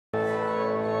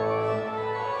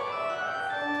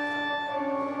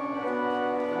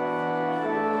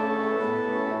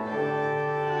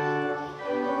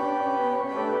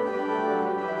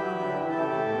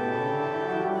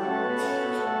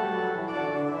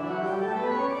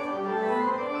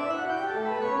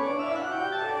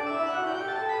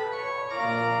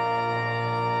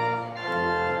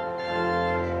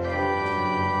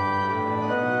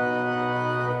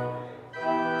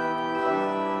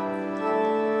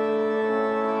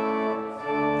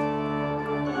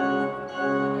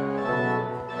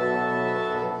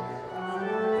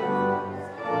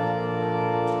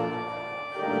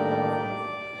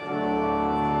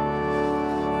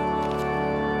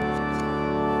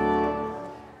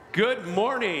Good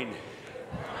morning.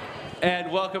 And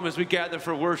welcome as we gather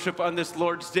for worship on this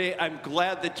Lord's Day. I'm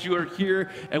glad that you are here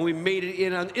and we made it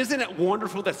in on. Isn't it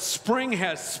wonderful that spring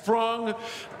has sprung?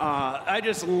 I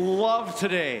just love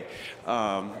today.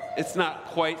 It's not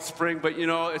quite spring, but you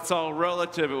know, it's all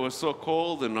relative. It was so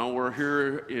cold and now we're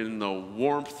here in the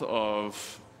warmth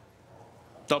of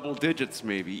double digits,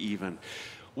 maybe even.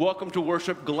 Welcome to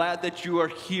worship. Glad that you are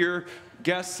here.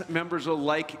 Guests, members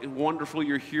alike, wonderful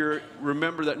you're here.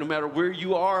 Remember that no matter where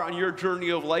you are on your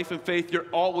journey of life and faith, you're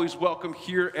always welcome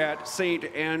here at St.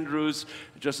 Andrew's,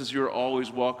 just as you're always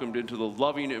welcomed into the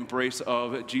loving embrace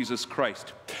of Jesus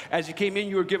Christ. As you came in,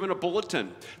 you were given a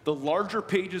bulletin. The larger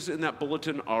pages in that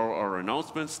bulletin are our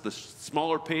announcements. The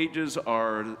smaller pages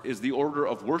is the order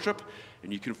of worship,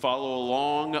 and you can follow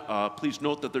along. Please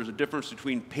note that there's a difference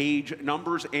between page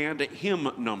numbers and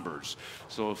hymn numbers.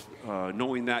 So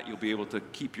knowing that, you'll be able to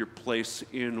keep your place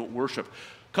in worship.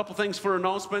 A couple things for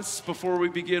announcements before we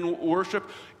begin worship.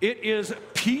 It is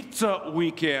pizza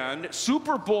weekend,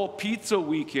 Super Bowl pizza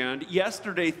weekend.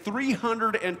 Yesterday,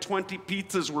 320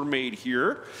 pizzas were made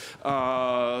here.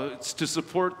 It's to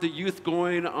support the youth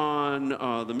going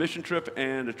on the mission trip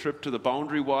and a trip to the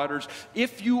Boundary Waters.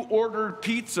 If you ordered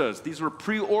pizzas, these were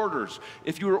pre-orders.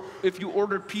 If you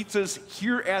ordered pizzas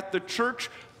here at the church,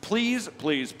 please,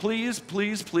 please, please,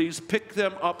 please, please pick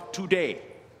them up today.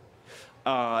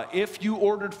 If you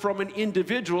ordered from an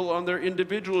individual on their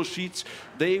individual sheets,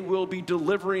 they will be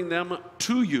delivering them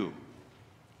to you.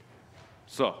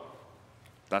 So,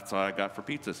 that's all I got for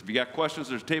pizzas. If you got questions,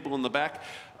 there's a table in the back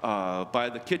by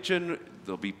the kitchen.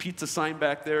 There'll be pizza sign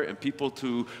back there and people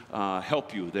to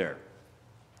help you there.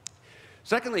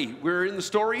 Secondly, we're in the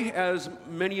story. As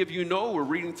many of you know, we're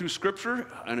reading through Scripture,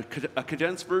 and a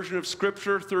condensed version of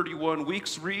Scripture, 31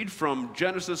 weeks read from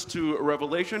Genesis to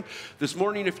Revelation. This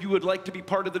morning, if you would like to be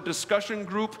part of the discussion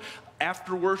group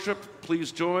after worship,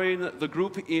 please join the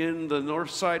group in the north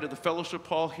side of the fellowship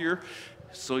hall here,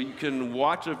 so you can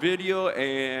watch a video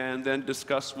and then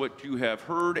discuss what you have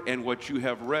heard and what you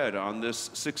have read on this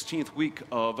 16th week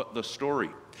of the story.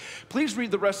 Please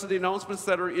read the rest of the announcements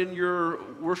that are in your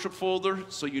worship folder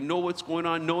so you know what's going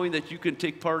on, knowing that you can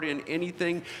take part in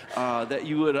anything that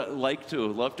you would like to.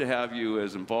 Love to have you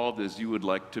as involved as you would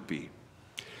like to be.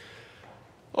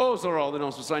 Those are all the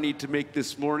announcements I need to make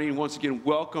this morning. Once again,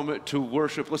 welcome to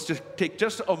worship. Let's just take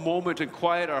just a moment and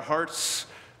quiet our hearts,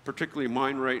 particularly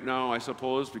mine right now, I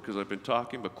suppose, because I've been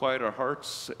talking, but quiet our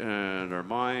hearts and our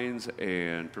minds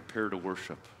and prepare to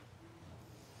worship.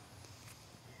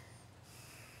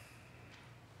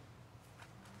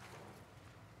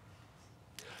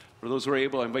 For those who are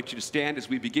able, I invite you to stand as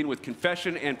we begin with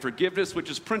confession and forgiveness,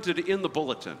 which is printed in the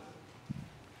bulletin.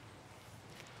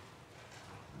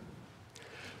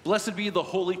 Blessed be the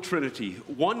Holy Trinity,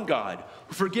 one God,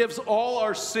 who forgives all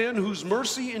our sin, whose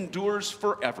mercy endures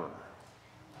forever.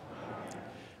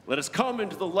 Let us come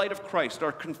into the light of Christ,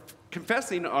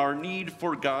 confessing our need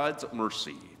for God's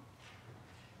mercy.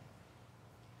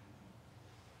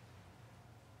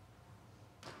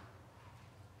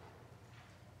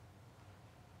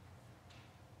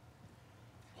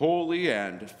 Holy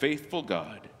and faithful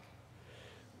God,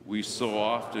 we so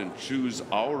often choose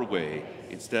our way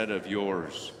instead of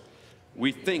yours.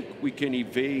 We think we can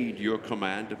evade your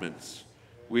commandments.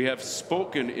 We have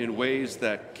spoken in ways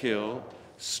that kill,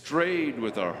 strayed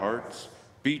with our hearts,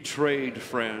 betrayed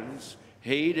friends,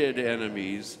 hated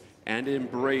enemies, and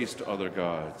embraced other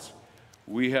gods.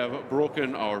 We have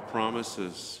broken our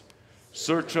promises.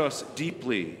 Search us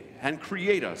deeply and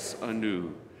create us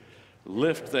anew.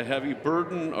 Lift the heavy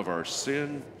burden of our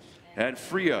sin and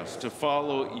free us to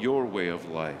follow your way of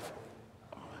life.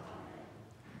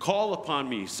 Call upon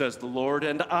me, says the Lord,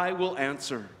 and I will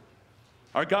answer.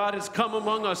 Our God has come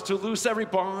among us to loose every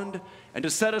bond and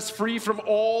to set us free from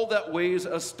all that weighs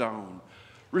us down.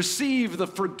 Receive the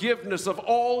forgiveness of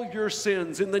all your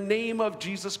sins in the name of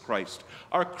Jesus Christ,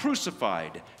 our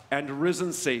crucified and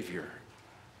risen Savior.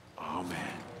 Amen.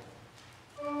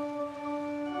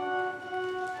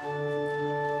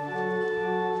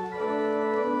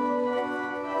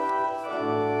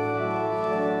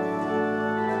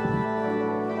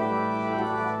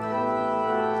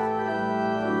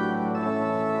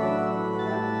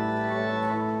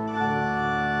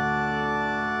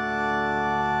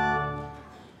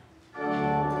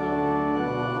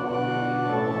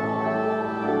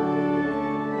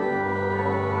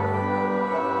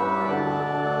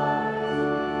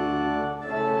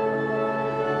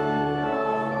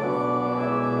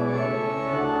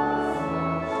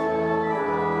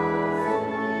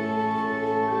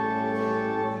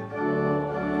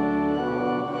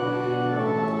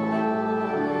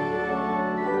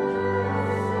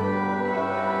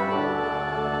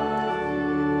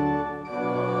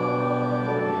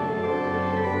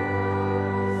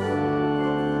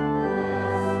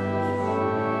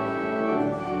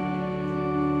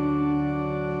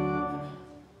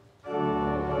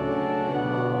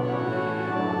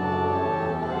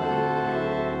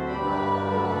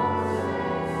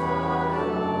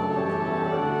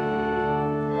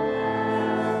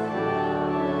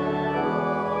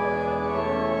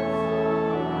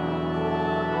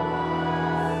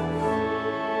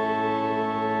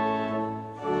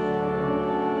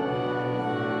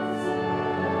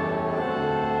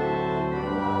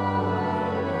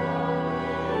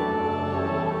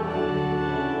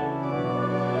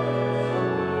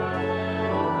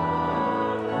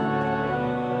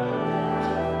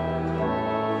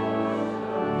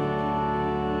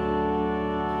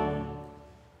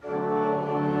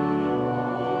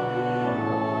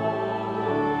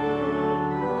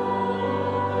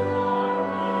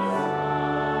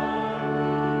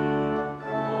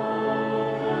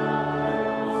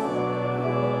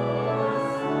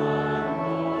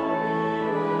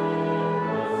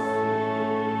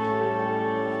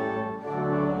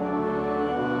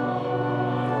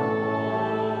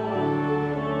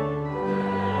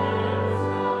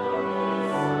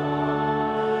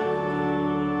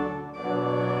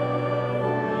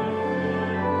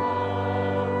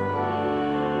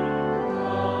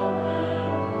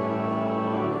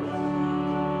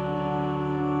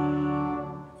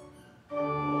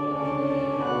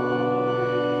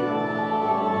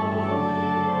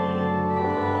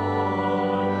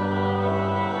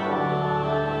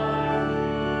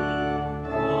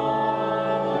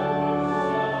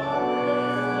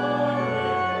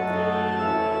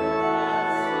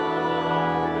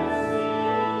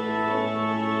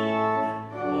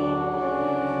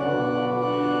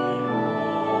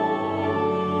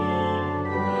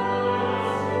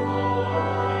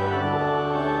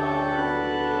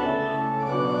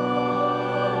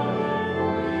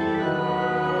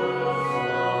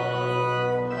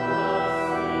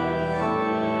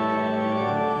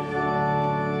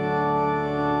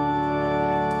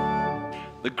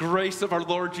 The grace of our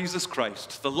Lord Jesus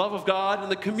Christ, the love of God,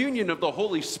 and the communion of the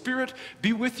Holy Spirit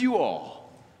be with you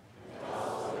all.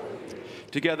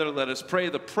 Together, let us pray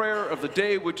the prayer of the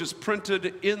day, which is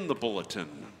printed in the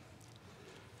bulletin.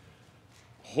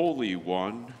 Holy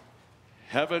One,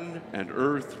 heaven and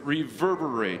earth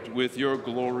reverberate with your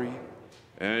glory,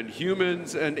 and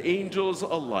humans and angels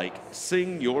alike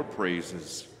sing your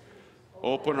praises.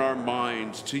 Open our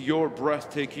minds to your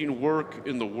breathtaking work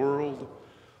in the world.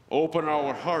 Open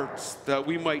our hearts that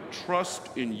we might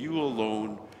trust in you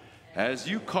alone as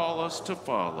you call us to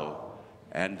follow,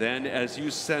 and then as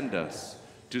you send us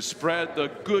to spread the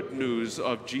good news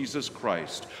of Jesus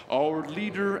Christ, our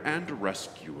leader and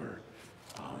rescuer.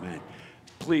 Amen.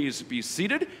 Please be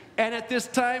seated. And at this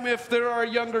time, if there are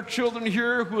younger children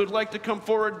here who would like to come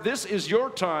forward, this is your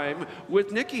time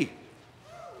with Nikki.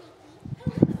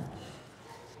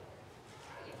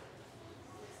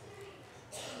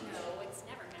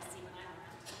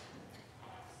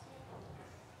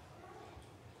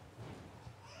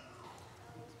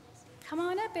 Come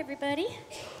on up, everybody.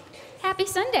 Happy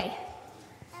Sunday.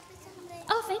 Happy Sunday.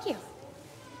 Oh, thank you.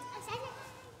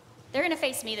 They're going to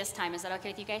face me this time. Is that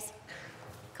okay with you guys?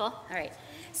 Cool? All right.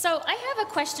 So I have a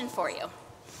question for you.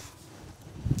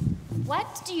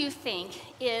 What do you think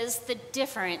is the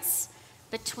difference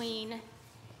between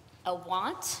a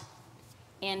want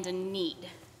and a need?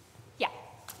 Yeah.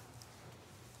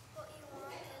 What you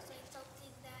want is like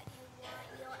something that you want.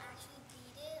 You don't actually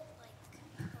need it,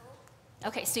 like Coke.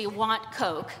 Okay, so you want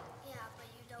Coke, Yeah, but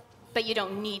you don't need but you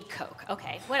don't need Coke.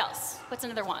 Okay, what else? What's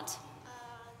another want?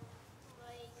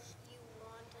 like you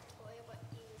want a toy, but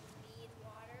you need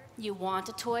water. You want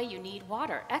a toy, you need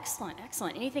water. Excellent,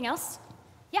 excellent. Anything else?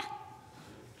 Yeah.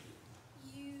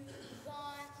 You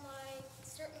want like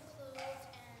certain clothes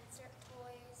and certain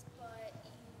toys, but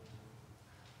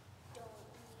you don't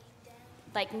need them.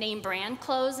 Like name brand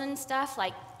clothes and stuff,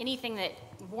 like anything that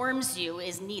warms you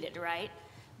is needed, right?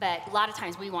 But a lot of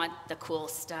times we want the cool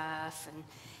stuff,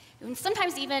 and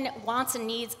sometimes even wants and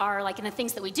needs are like in the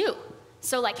things that we do.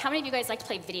 So like, how many of you guys like to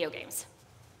play video games?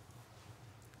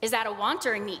 Is that a want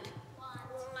or a need? Want.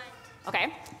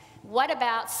 Okay. What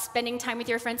about spending time with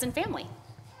your friends and family?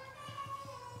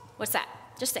 What's that?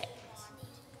 Just say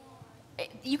it.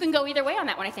 You can go either way on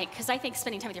that one, I think, because I think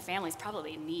spending time with your family is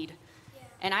probably a need. Yeah.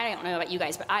 And I don't know about you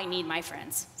guys, but I need my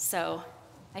friends. So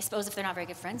I suppose if they're not very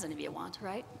good friends, then it'd be a want,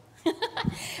 right?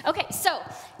 Okay, so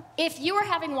if you are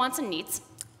having wants and needs,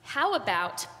 how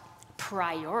about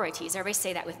priorities? Everybody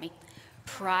say that with me.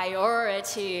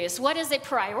 Priorities. What is a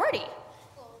priority?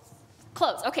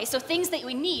 Clothes. Okay, so things that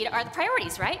we need are the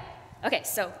priorities, right? Okay,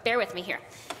 so bear with me here.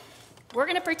 We're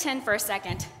going to pretend for a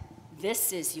second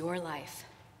this is your life.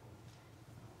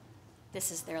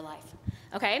 This is their life.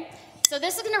 Okay? So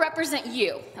this is going to represent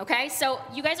you, okay? So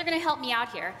you guys are going to help me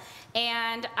out here.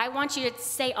 And I want you to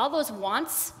say all those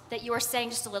wants that you were saying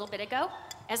just a little bit ago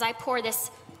as I pour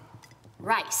this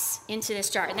rice into this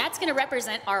jar. And that's going to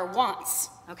represent our wants,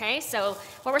 okay? So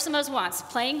what were some of those wants?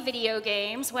 Playing video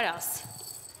games. What else?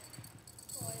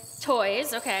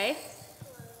 Toys, okay.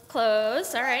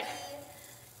 Clothes, all right.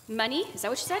 Money, is that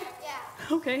what you said?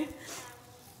 Yeah. Okay.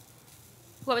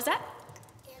 What was that?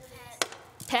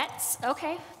 And Pets,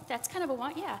 okay. That's kind of a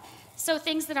want, yeah. So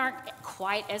things that aren't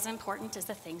quite as important as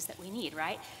the things that we need,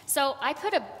 right? So I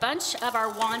put a bunch of our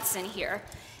wants in here,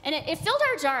 and it filled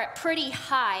our jar up pretty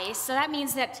high, so that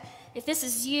means that if this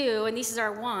is you and these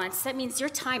are our wants, that means your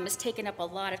time is taken up a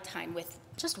lot of time with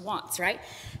just wants, right?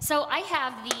 So I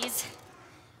have these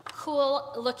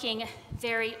cool-looking,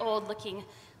 very old-looking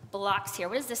blocks here.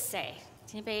 What does this say?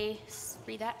 Does anybody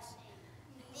read that?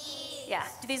 Yeah.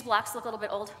 Do these blocks look a little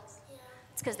bit old?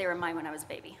 It's because they were mine when I was a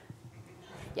baby.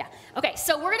 Yeah. Okay,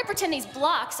 so we're going to pretend these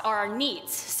blocks are our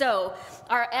needs. So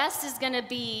our S is going to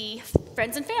be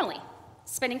friends and family,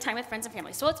 spending time with friends and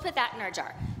family. So let's put that in our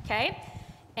jar, okay?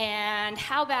 And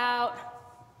how about,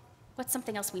 what's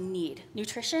something else we need?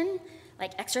 Nutrition,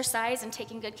 like exercise and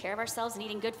taking good care of ourselves and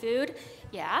eating good food?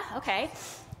 Yeah, okay.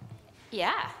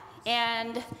 Yeah.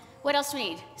 And what else do we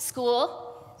need?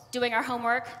 School, doing our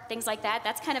homework, things like that.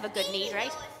 That's kind of a good need,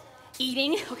 right?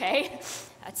 Eating, okay.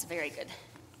 That's very good.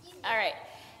 All right.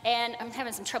 And I'm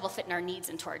having some trouble fitting our needs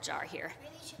into our jar here.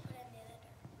 maybe you should put it in the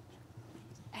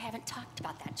other. I haven't talked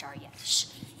about that jar yet. Shh,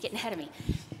 getting ahead of me.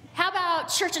 How about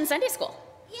church and Sunday school?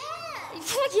 Yeah.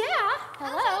 Yeah,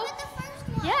 hello. Also, the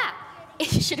first one. Yeah,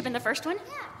 it should have been the first one?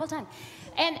 Yeah. Well done.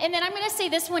 And then I'm going to say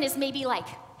this one is maybe like,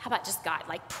 how about just God?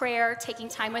 Like prayer, taking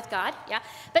time with God, yeah?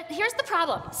 But here's the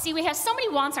problem. See, we have so many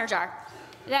wants in our jar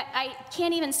that I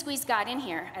can't even squeeze God in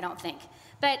here, I don't think.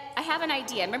 But I have an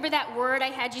idea. Remember that word I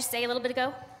had you say a little bit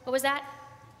ago? What was that?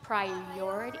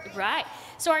 priority, right?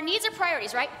 So our needs are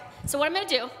priorities, right? So what I'm going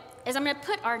to do is I'm going to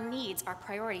put our needs, our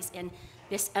priorities in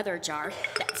this other jar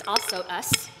that's also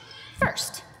us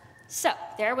first. So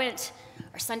there went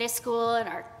our Sunday school and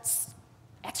our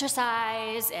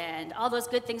exercise and all those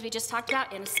good things we just talked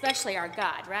about, and especially our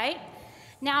God, right?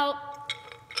 Now,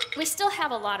 we still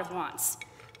have a lot of wants,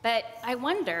 but I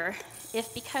wonder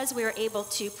if because we were able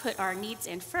to put our needs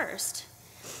in first,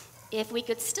 if we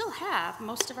could still have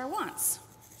most of our wants.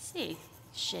 Let's see,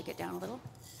 shake it down a little.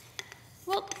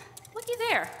 Well, looky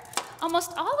there.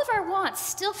 Almost all of our wants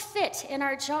still fit in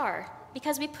our jar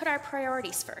because we put our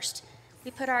priorities first.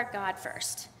 We put our God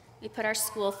first. We put our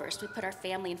school first. We put our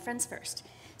family and friends first.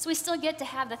 So we still get to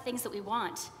have the things that we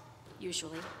want,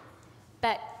 usually.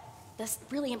 But this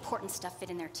really important stuff fit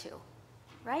in there too,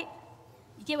 right?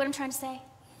 You get what I'm trying to say?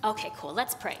 Okay, cool.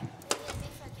 Let's pray.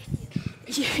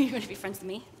 You want to be friends with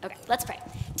me? Okay, let's pray.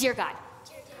 Dear God,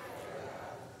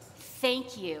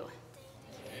 thank you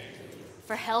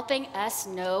for helping us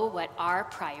know what our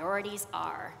priorities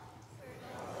are.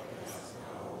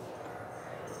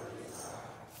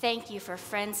 Thank you for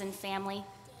friends and family.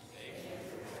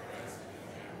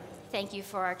 Thank you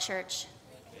for our church.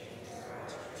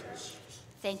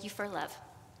 Thank you for love.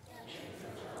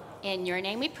 In your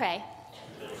name we pray.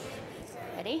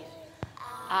 Ready?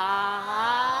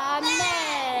 Amen.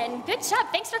 Good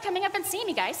job. Thanks for coming up and seeing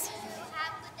me, guys.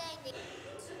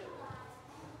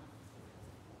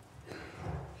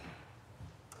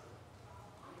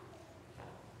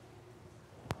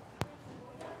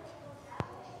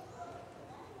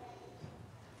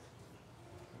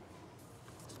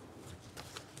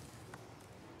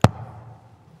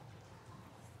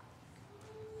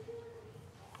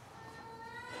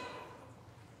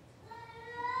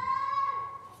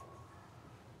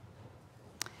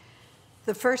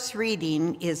 The first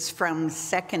reading is from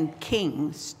 2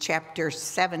 Kings, chapter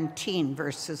 17,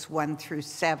 verses 1 through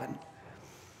 7.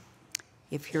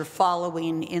 If you're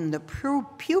following in the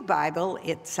Pew Bible,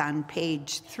 it's on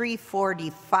page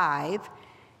 345,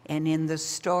 and in the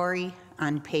story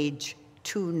on page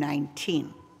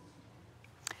 219.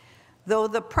 Though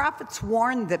the prophets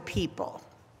warned the people,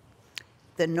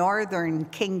 the northern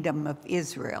kingdom of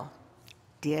Israel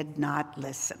did not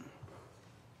listen.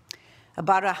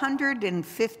 About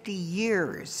 150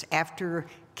 years after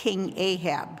King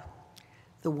Ahab,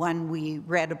 the one we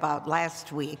read about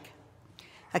last week,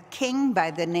 a king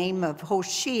by the name of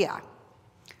Hoshea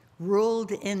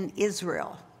ruled in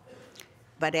Israel,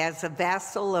 but as a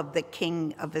vassal of the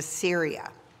king of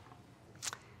Assyria.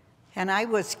 And I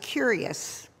was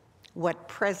curious what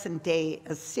present-day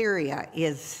Assyria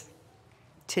is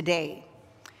today.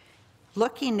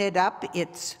 Looking it up,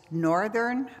 it's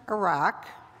northern Iraq,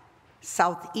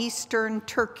 southeastern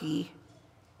Turkey,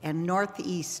 and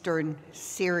northeastern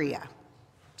Syria.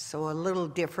 So a little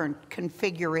different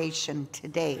configuration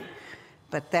today,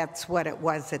 but that's what it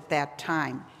was at that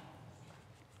time.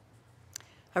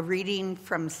 A reading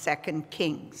from 2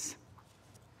 Kings.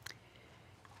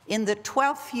 In the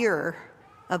 12th year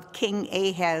of King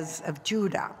Ahaz of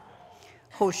Judah,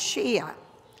 Hoshea,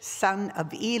 son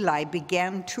of Eli,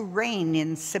 began to reign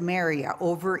in Samaria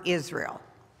over Israel.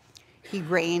 He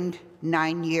reigned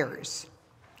 9 years.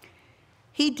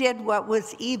 He did what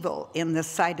was evil in the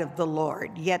sight of the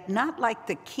Lord, yet not like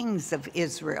the kings of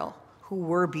Israel who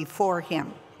were before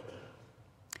him.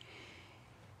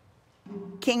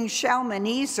 King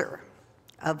Shalmaneser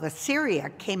of Assyria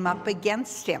came up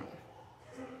against him.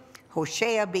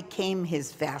 Hoshea became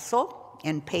his vassal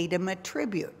and paid him a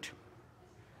tribute.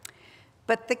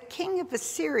 But the king of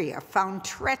Assyria found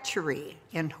treachery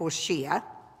in Hoshea,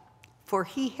 for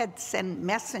he had sent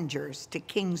messengers to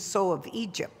King So of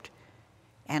Egypt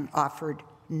and offered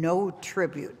no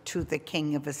tribute to the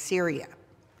king of Assyria,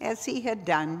 as he had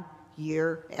done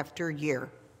year after year.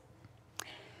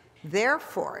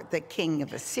 Therefore, the king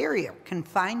of Assyria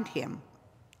confined him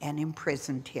and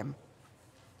imprisoned him.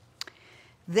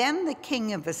 Then the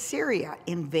king of Assyria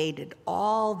invaded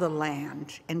all the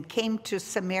land and came to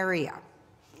Samaria.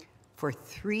 For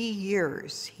 3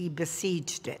 years he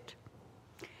besieged it.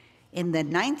 In the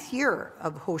 9th year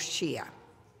of Hoshea,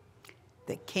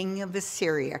 the king of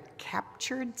Assyria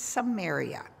captured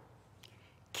Samaria,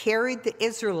 carried the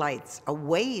Israelites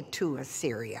away to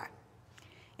Assyria,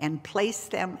 and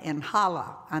placed them in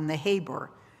Hala on the Habor,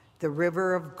 the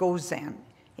river of Gozan,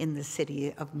 in the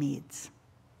city of Medes.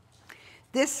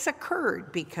 This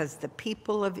occurred because the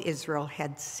people of Israel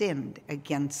had sinned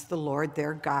against the Lord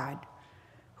their God,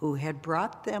 who had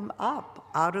brought them up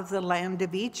out of the land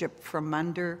of Egypt from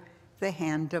under the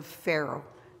hand of Pharaoh,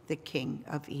 the king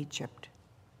of Egypt.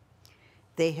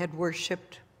 They had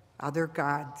worshipped other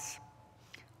gods,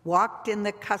 walked in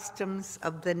the customs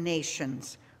of the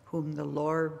nations whom the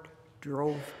Lord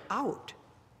drove out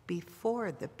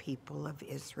before the people of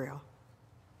Israel.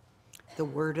 The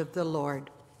word of the Lord.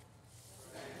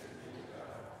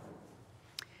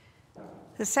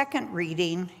 The second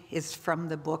reading is from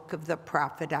the book of the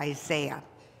prophet Isaiah,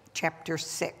 chapter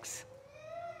 6.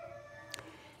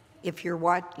 If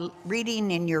you're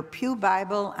reading in your Pew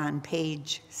Bible on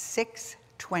page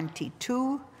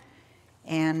 622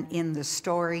 and in the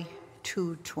story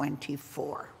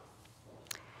 224.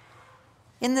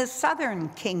 In the southern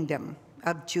kingdom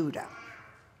of Judah,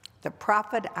 the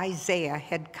prophet Isaiah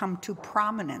had come to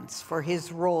prominence for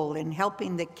his role in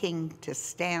helping the king to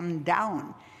stand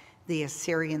down the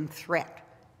Assyrian threat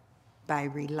by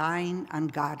relying on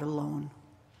God alone.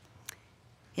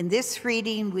 In this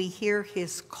reading, we hear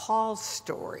his call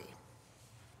story,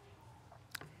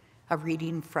 a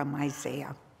reading from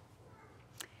Isaiah.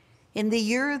 In the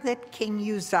year that King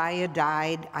Uzziah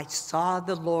died, I saw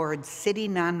the Lord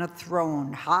sitting on a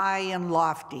throne, high and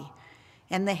lofty,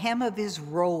 and the hem of his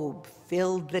robe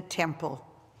filled the temple.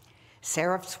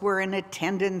 Seraphs were in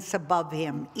attendance above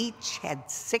him. Each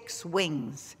had 6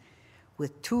 wings.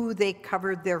 With 2 they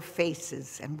covered their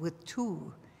faces, and with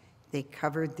 2 they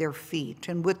covered their feet,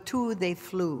 and with 2 they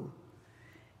flew.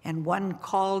 And one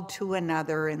called to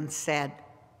another and said,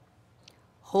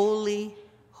 Holy,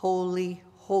 holy,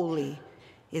 holy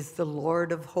is the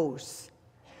Lord of hosts.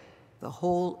 The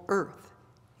whole earth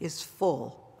is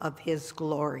full of his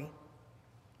glory.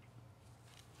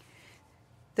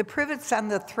 The privets on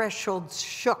the thresholds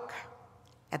shook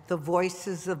at the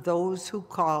voices of those who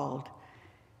called,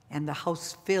 and the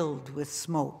house filled with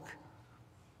smoke.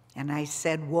 And I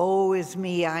said, Woe is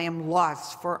me, I am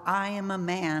lost, for I am a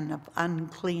man of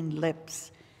unclean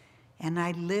lips, and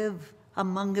I live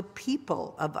among a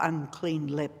people of unclean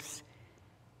lips.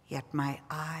 Yet my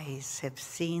eyes have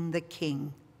seen the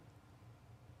King,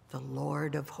 the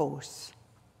Lord of hosts.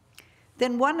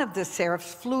 Then one of the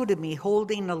seraphs flew to me,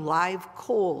 holding a live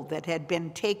coal that had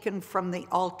been taken from the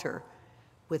altar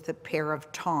with a pair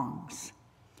of tongs.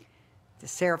 The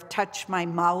seraph touched my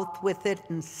mouth with it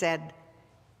and said,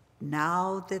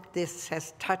 Now that this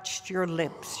has touched your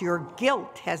lips, your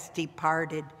guilt has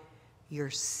departed,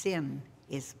 your sin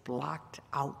is blocked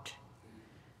out.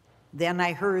 Then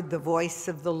I heard the voice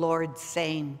of the Lord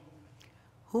saying,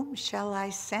 Whom shall I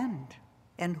send,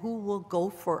 and who will go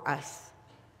for us?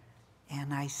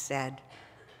 And I said,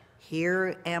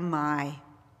 Here am I,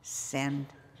 send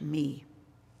me.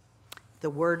 The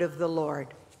word of the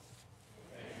Lord.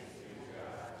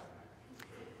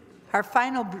 Our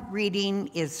final reading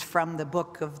is from the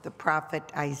book of the prophet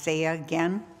Isaiah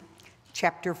again,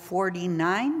 chapter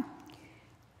 49,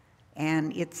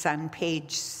 and it's on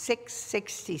page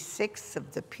 666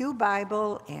 of the Pew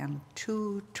Bible and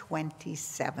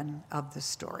 227 of the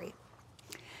story.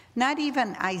 Not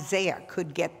even Isaiah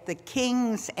could get the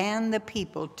kings and the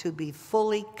people to be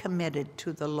fully committed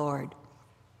to the Lord.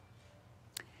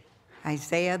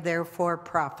 Isaiah therefore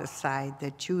prophesied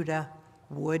that Judah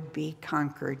would be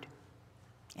conquered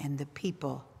and the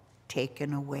people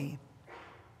taken away.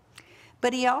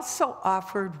 But he also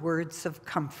offered words of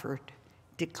comfort,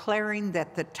 declaring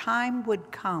that the time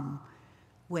would come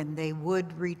when they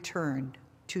would return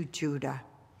to Judah.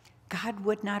 God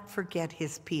would not forget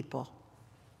his people.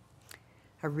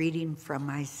 A reading from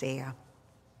Isaiah.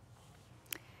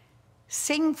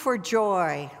 Sing for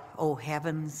joy, O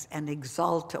heavens, and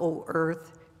exult, O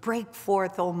earth. Break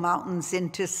forth, O mountains,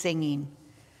 into singing.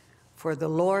 For the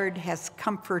Lord has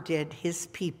comforted his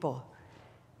people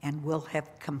and will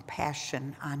have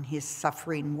compassion on his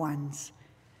suffering ones.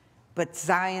 But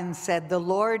Zion said, The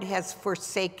Lord has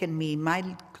forsaken me.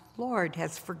 My Lord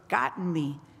has forgotten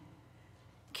me.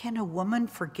 Can a woman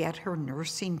forget her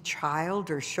nursing child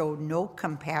or show no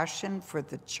compassion for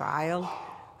the child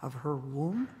of her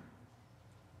womb?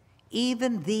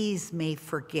 Even these may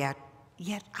forget,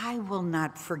 yet I will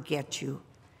not forget you.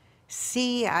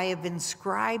 See, I have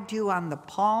inscribed you on the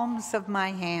palms of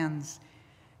my hands.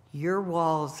 Your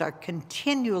walls are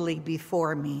continually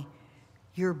before me.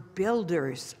 Your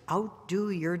builders outdo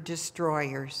your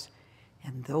destroyers,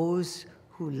 and those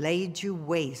who laid you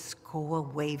waste go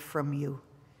away from you.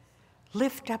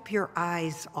 Lift up your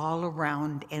eyes all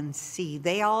around and see.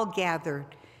 They all gathered.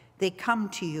 They come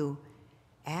to you.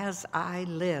 As I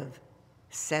live,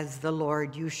 says the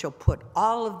Lord, you shall put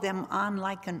all of them on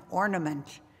like an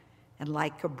ornament, and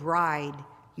like a bride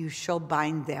you shall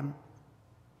bind them.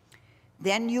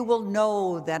 Then you will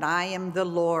know that I am the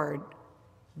Lord.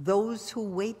 Those who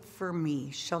wait for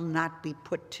me shall not be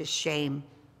put to shame.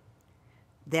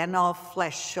 Then all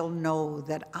flesh shall know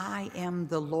that I am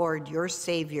the Lord, your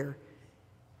Savior,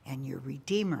 and your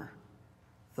Redeemer,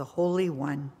 the Holy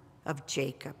One of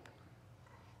Jacob.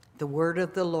 The word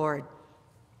of the Lord.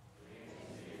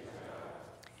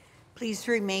 Please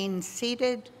remain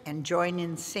seated and join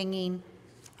in singing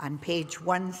on page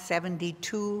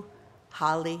 172,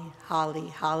 Holly, Holly,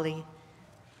 Holly,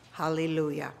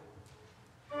 Hallelujah.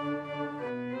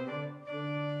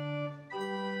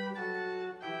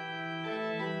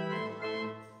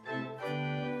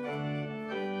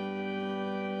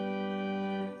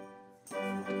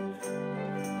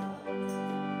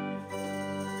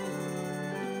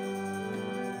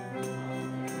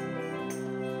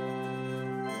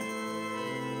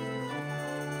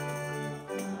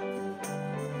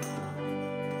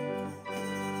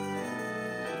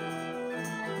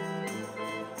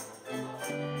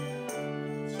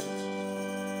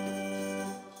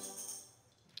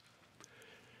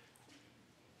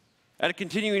 At a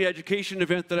continuing education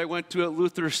event that I went to at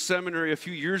Luther Seminary a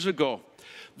few years ago,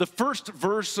 the first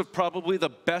verse of probably the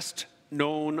best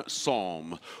known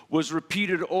psalm was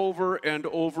repeated over and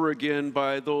over again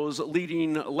by those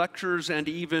leading lectures and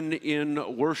even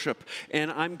in worship. And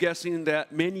I'm guessing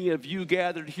that many of you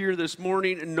gathered here this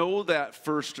morning know that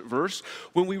first verse.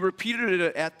 When we repeated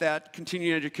it at that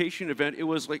continuing education event, it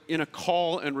was like in a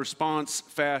call and response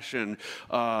fashion.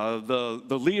 The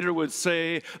leader would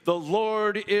say, "The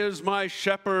Lord is my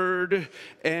shepherd,"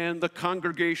 and the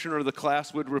congregation or the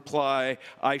class would reply,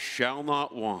 "I shall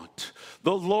not want."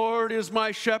 The Lord is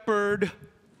my shepherd.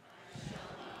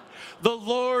 The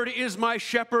Lord is my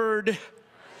shepherd.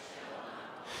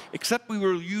 Except we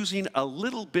were using a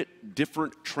little bit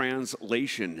different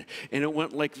translation, and it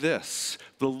went like this: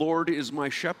 the Lord is my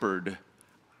shepherd,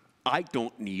 I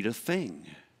don't need a thing.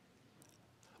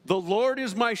 The Lord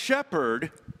is my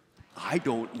shepherd, I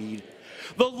don't need.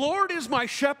 The Lord is my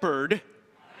shepherd.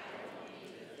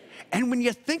 And when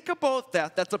you think about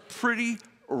that, that's a pretty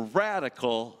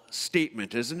radical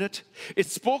statement, isn't it?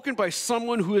 It's spoken by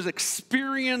someone who has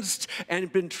experienced and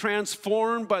been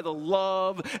transformed by the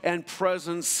love and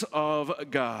presence of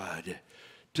God,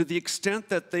 to the extent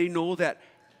that they know that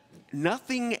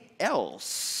nothing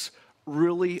else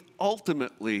really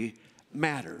ultimately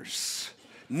matters.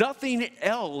 Nothing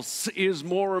else is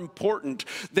more important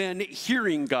than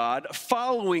hearing God,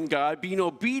 following God, being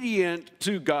obedient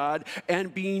to God,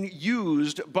 and being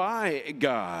used by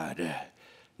God.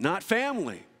 Not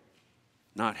family,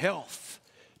 not health,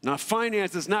 not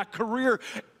finances, not career.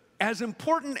 As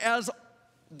important as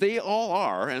they all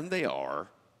are, and they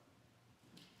are,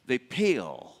 they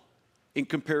pale in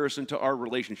comparison to our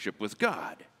relationship with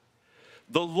God.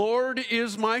 The Lord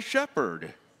is my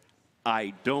shepherd,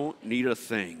 I don't need a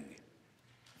thing.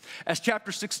 As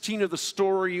chapter 16 of the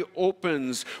story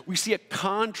opens, we see a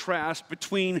contrast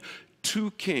between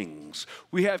two kings.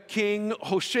 We have King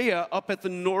Hoshea up at the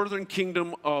northern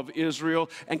kingdom of Israel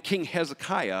and King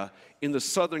Hezekiah in the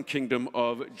southern kingdom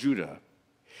of Judah.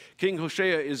 King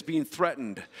Hoshea is being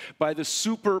threatened by the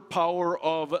superpower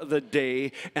of the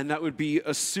day, and that would be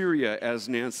Assyria, as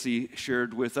Nancy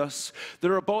shared with us.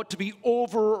 They're about to be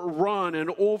overrun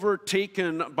and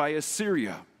overtaken by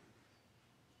Assyria.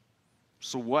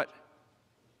 So what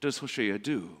does Hoshea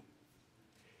do?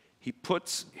 He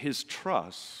puts his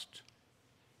trust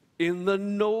in the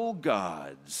no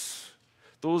gods,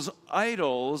 those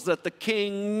idols that the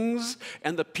kings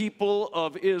and the people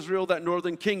of Israel, that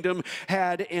northern kingdom,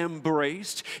 had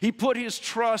embraced. He put his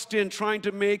trust in trying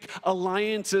to make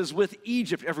alliances with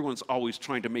Egypt. Everyone's always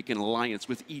trying to make an alliance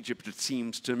with Egypt, it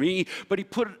seems to me. But he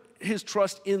put his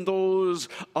trust in those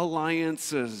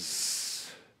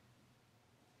alliances.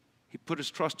 He put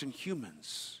his trust in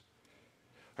humans.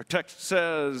 Our text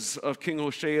says of King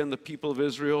Hoshea and the people of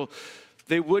Israel,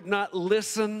 they would not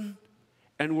listen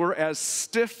and were as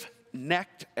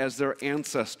stiff-necked as their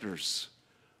ancestors,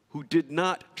 who did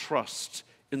not trust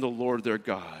in the Lord their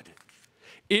God.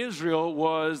 Israel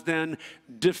was then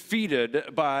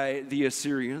defeated by the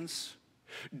Assyrians,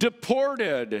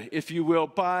 deported, if you will,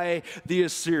 by the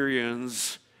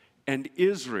Assyrians, and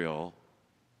Israel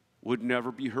would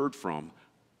never be heard from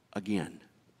again.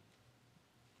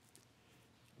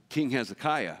 King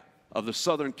Hezekiah of the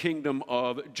southern kingdom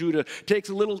of Judah takes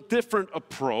a little different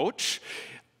approach.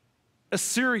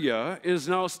 Assyria is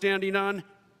now standing on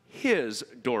his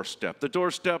doorstep, the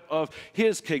doorstep of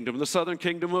his kingdom, the southern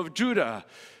kingdom of Judah.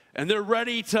 And they're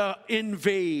ready to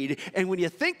invade. And when you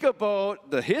think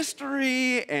about the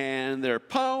history and their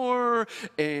power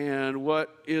and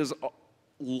what is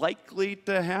likely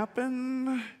to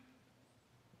happen,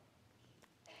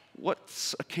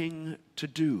 what's a king to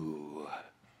do?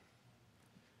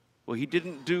 Well, he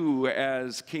didn't do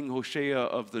as King Hoshea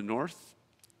of the north.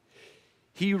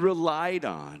 he relied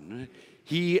on,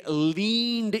 he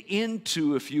leaned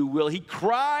into, if you will. He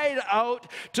cried out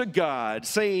to God,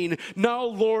 saying, "Now,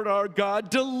 Lord our God,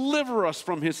 deliver us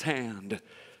from his hand,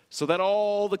 so that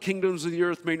all the kingdoms of the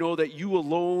earth may know that you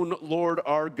alone, Lord,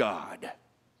 are God."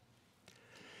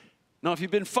 Now, if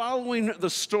you've been following the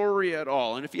story at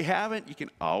all, and if you haven't, you can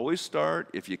always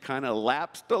start. If you kind of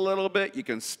lapsed a little bit, you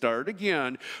can start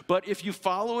again. But if you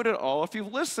follow it at all, if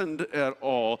you've listened at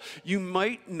all, you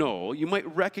might know, you might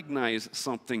recognize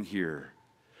something here.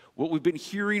 What we've been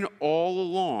hearing all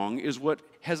along is what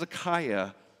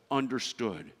Hezekiah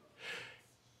understood.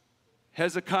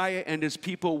 Hezekiah and his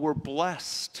people were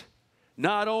blessed,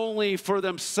 not only for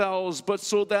themselves, but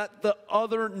so that the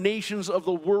other nations of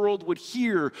the world would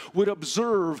hear, would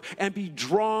observe, and be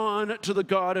drawn to the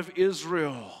God of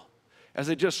Israel. As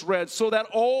I just read, so that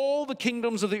all the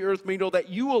kingdoms of the earth may know that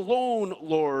you alone,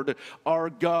 Lord, are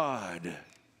God.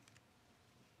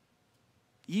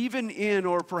 Even in,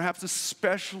 or perhaps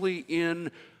especially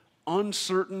in,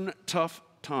 uncertain, tough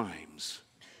times,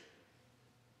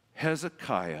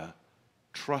 Hezekiah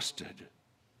trusted.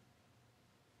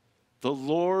 The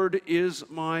Lord is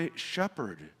my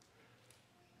shepherd.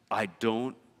 I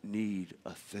don't need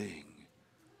a thing.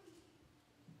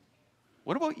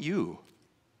 What about you?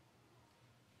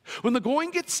 When the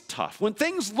going gets tough, when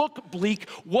things look bleak,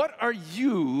 what are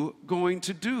you going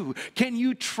to do? Can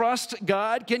you trust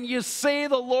God? Can you say,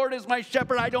 "The Lord is my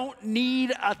shepherd, I don't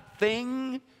need a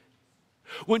thing"?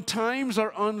 When times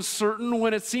are uncertain,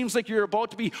 when it seems like you're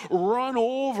about to be run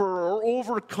over or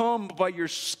overcome by your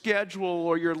schedule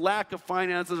or your lack of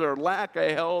finances or lack of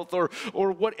health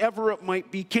or whatever it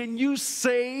might be, can you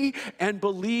say and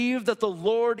believe that the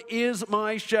Lord is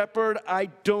my shepherd, I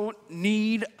don't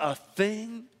need a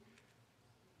thing?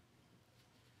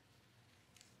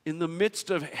 In the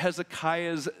midst of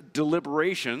Hezekiah's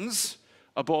deliberations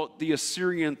about the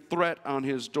Assyrian threat on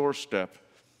his doorstep,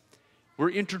 we're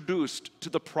introduced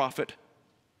to the prophet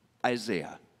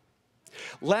Isaiah.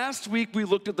 Last week we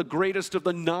looked at the greatest of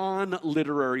the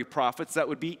non-literary prophets, that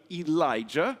would be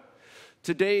Elijah.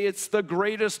 Today it's the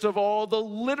greatest of all the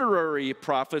literary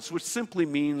prophets, which simply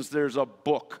means there's a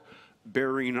book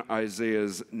bearing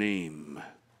Isaiah's name.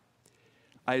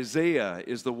 Isaiah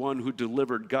is the one who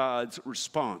delivered God's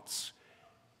response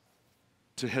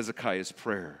to Hezekiah's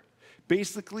prayer,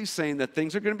 basically saying that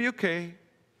things are going to be okay.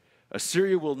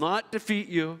 Assyria will not defeat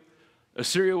you.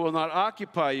 Assyria will not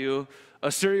occupy you.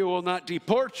 Assyria will not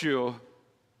deport you.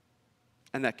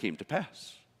 And that came to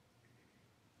pass.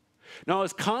 Now,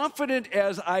 as confident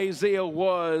as Isaiah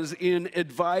was in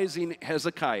advising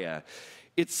Hezekiah,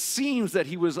 it seems that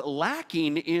he was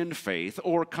lacking in faith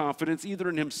or confidence either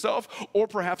in himself or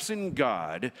perhaps in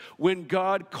God when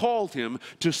God called him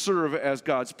to serve as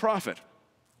God's prophet.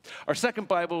 Our second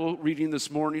Bible reading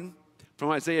this morning from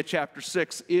Isaiah chapter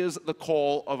 6 is the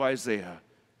call of Isaiah.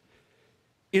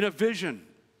 In a vision,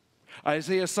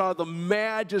 Isaiah saw the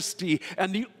majesty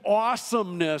and the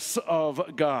awesomeness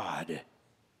of God,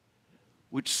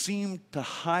 which seemed to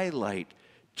highlight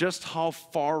just how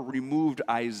far removed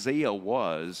Isaiah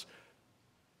was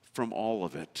from all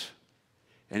of it.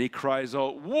 And he cries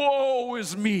out, "Woe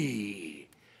is me!"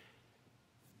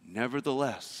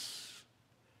 Nevertheless,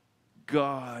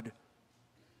 God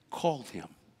called him.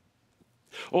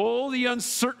 Oh, the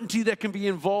uncertainty that can be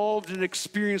involved in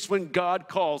experience when God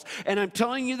calls. And I'm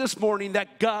telling you this morning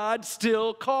that God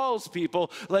still calls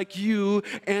people like you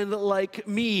and like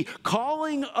me,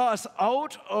 calling us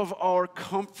out of our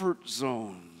comfort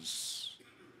zones,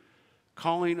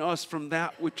 calling us from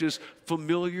that which is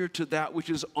familiar to that which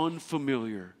is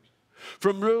unfamiliar,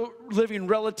 from living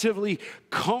relatively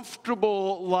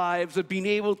comfortable lives of being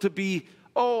able to be,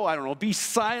 be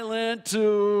silent,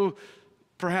 to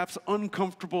perhaps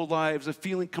uncomfortable lives of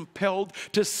feeling compelled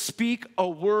to speak a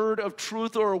word of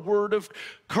truth or a word of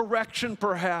correction,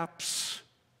 perhaps,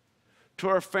 to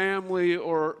our family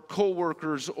or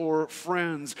coworkers or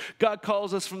friends. God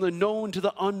calls us from the known to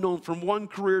the unknown, from one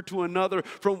career to another,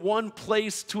 from one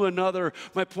place to another.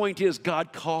 My point is,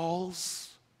 God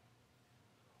calls.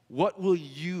 What will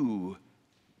you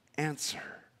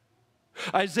answer?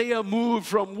 Isaiah moved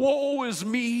from "woe is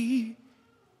me"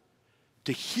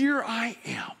 to "here I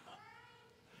am,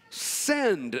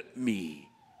 send me."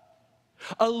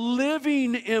 A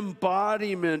living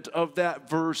embodiment of that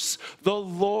verse, "The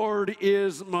Lord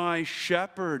is my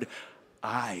shepherd,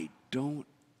 I don't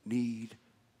need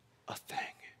a thing."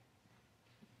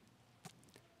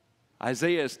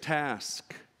 Isaiah's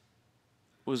task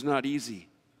was not easy.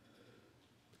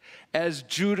 As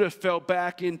Judah fell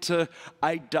back into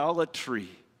idolatry,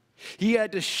 he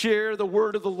had to share the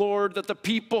word of the Lord that the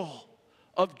people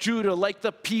of Judah, like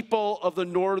the people of the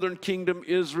northern kingdom,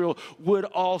 Israel, would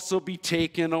also be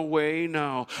taken away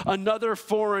now. Another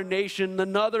foreign nation,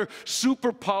 another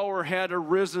superpower had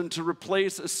arisen to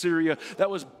replace Assyria. That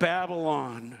was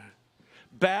Babylon.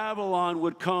 Babylon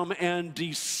would come and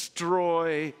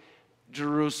destroy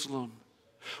Jerusalem,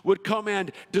 would come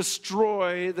and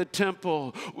destroy the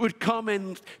temple, would come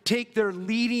and take their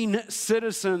leading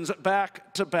citizens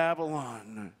back to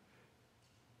Babylon.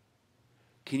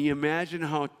 Can you imagine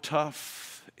how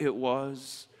tough it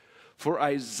was for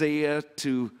Isaiah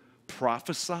to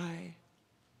prophesy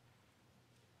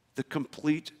the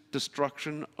complete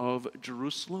destruction of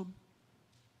Jerusalem?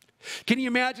 Can you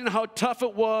imagine how tough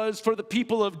it was for the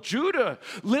people of Judah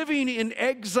living in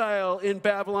exile in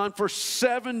Babylon for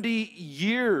 70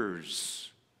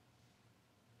 years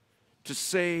to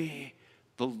say,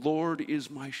 "The Lord is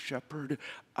my shepherd,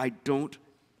 I don't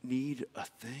need a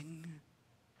thing"?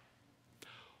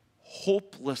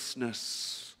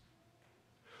 Hopelessness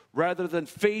rather than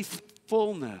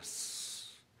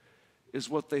faithfulness is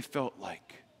what they felt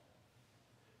like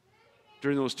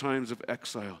during those times of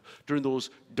exile, during those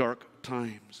dark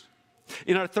times.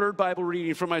 In our third Bible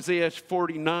reading from Isaiah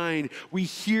 49, we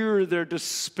hear their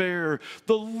despair.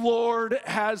 The Lord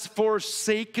has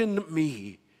forsaken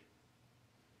me.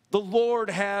 The Lord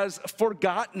has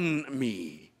forgotten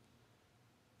me.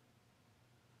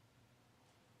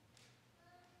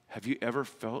 Have you ever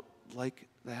felt like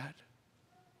that?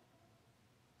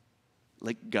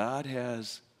 Like God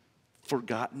has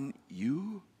forgotten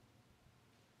you?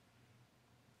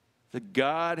 That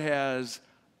God has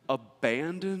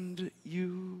abandoned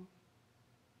you?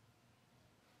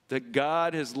 That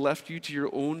God has left you to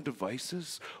your own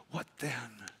devices? What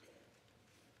then?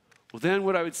 Well, then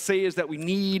what I would say is that we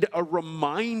need a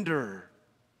reminder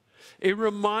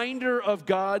of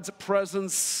God's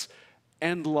presence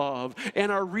and love.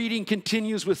 And our reading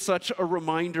continues with such a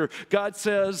reminder. God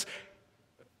says,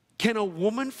 "Can a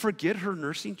woman forget her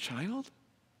nursing child?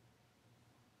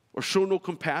 Or show no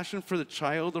compassion for the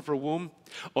child of her womb?"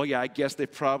 Oh yeah, I guess they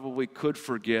probably could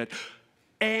forget.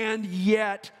 "And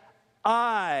yet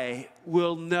I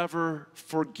will never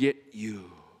forget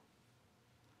you."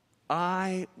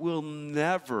 I will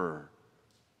never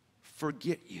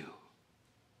forget you.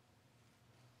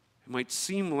 It might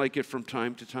seem like it from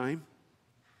time to time.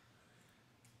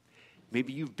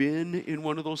 Maybe you've been in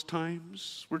one of those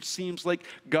times where it seems like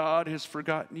God has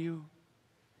forgotten you.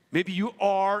 Maybe you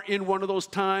are in one of those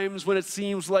times when it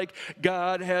seems like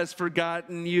God has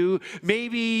forgotten you.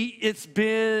 Maybe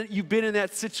you've been in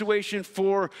that situation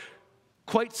for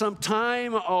quite some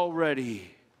time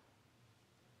already,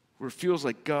 where it feels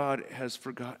like God has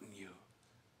forgotten you.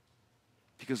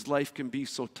 Because life can be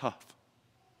so tough.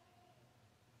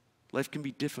 Life can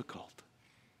be difficult.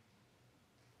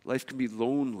 Life can be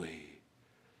lonely.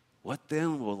 What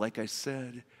then? Well, like I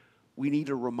said, we need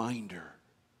a reminder.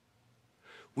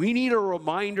 We need a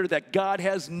reminder that God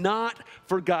has not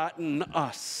forgotten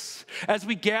us. As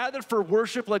we gather for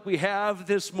worship like we have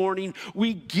this morning,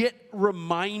 we get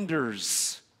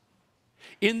reminders.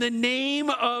 In the name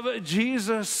of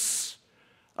Jesus,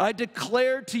 I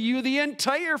declare to you the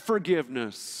entire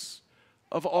forgiveness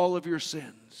of all of your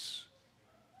sins.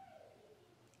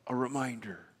 A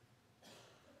reminder.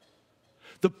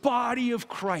 The body of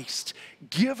Christ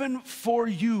given for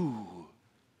you.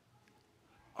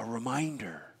 A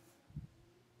reminder.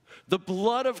 The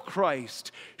blood of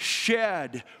Christ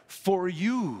shed for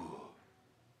you.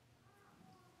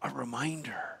 A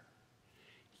reminder.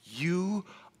 You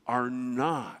are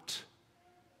not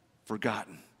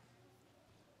forgotten.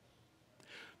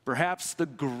 Perhaps the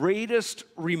greatest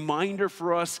reminder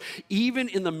for us, even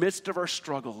in the midst of our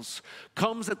struggles,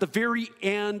 comes at the very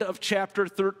end of chapter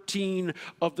 13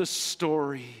 of the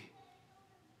story.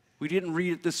 We didn't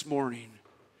read it this morning,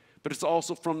 but it's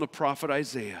also from the prophet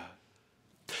Isaiah.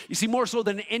 You see, more so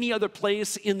than any other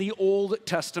place in the Old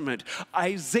Testament,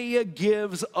 Isaiah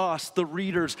gives us, the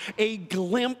readers, a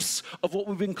glimpse of what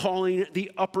we've been calling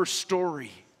the upper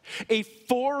story. A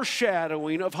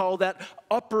foreshadowing of how that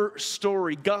upper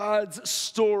story, God's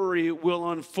story,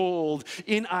 will unfold.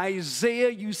 In Isaiah,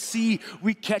 you see,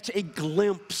 we catch a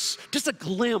glimpse, just a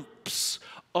glimpse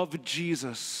of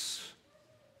Jesus.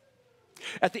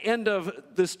 At the end of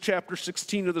this chapter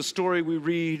 16 of the story, we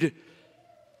read,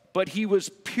 "But he was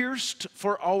pierced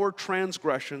for our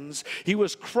transgressions. He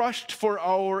was crushed for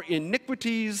our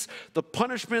iniquities. The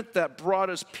punishment that brought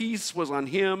us peace was on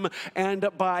him, and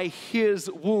by his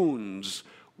wounds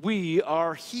we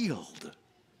are healed."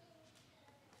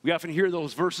 We often hear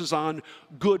those verses on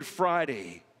Good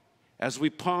Friday as we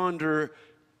ponder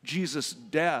Jesus'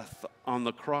 death on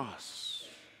the cross.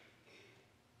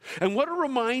 And what a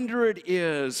reminder it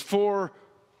is for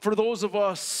those of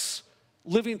us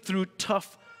living through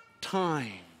tough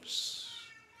times.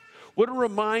 What a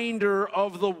reminder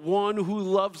of the one who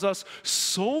loves us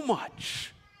so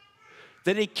much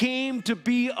that he came to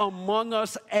be among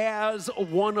us as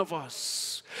one of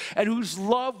us, and whose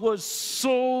love was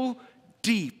so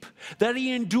deep that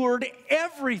he endured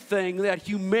everything that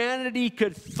humanity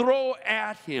could throw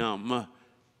at him,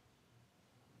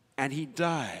 and he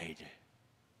died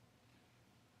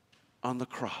on the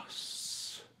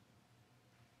cross.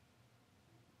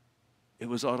 It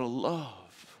was out of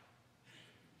love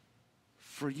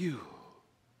for you.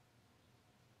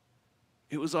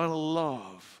 It was out of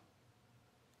love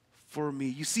for me.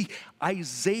 You see,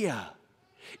 Isaiah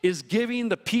is giving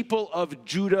the people of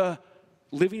Judah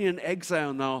living in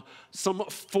exile now some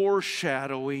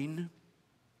foreshadowing.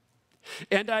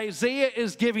 And Isaiah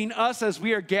is giving us, as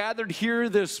we are gathered here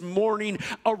this morning,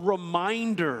 a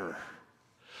reminder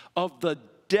of the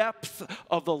depth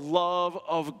of the love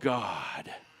of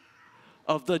God,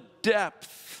 of the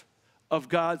depth of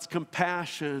God's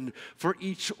compassion for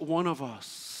each one of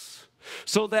us.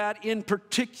 So that in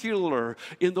particular,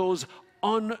 in those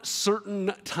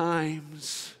uncertain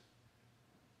times,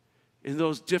 in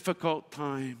those difficult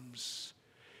times,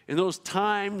 in those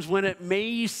times when it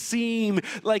may seem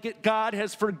like God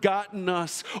has forgotten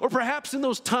us, or perhaps in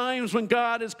those times when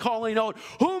God is calling out,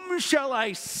 "Whom shall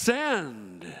I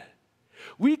send?"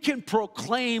 We can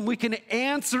proclaim, we can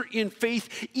answer in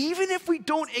faith, even if we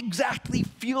don't exactly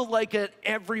feel like it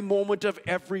every moment of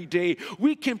every day.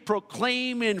 We can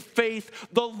proclaim in faith,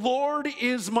 "The Lord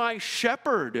is my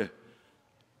shepherd.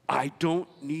 I don't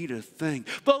need a thing.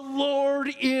 The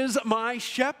Lord is my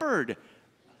shepherd."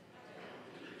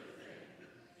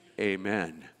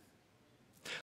 Amen.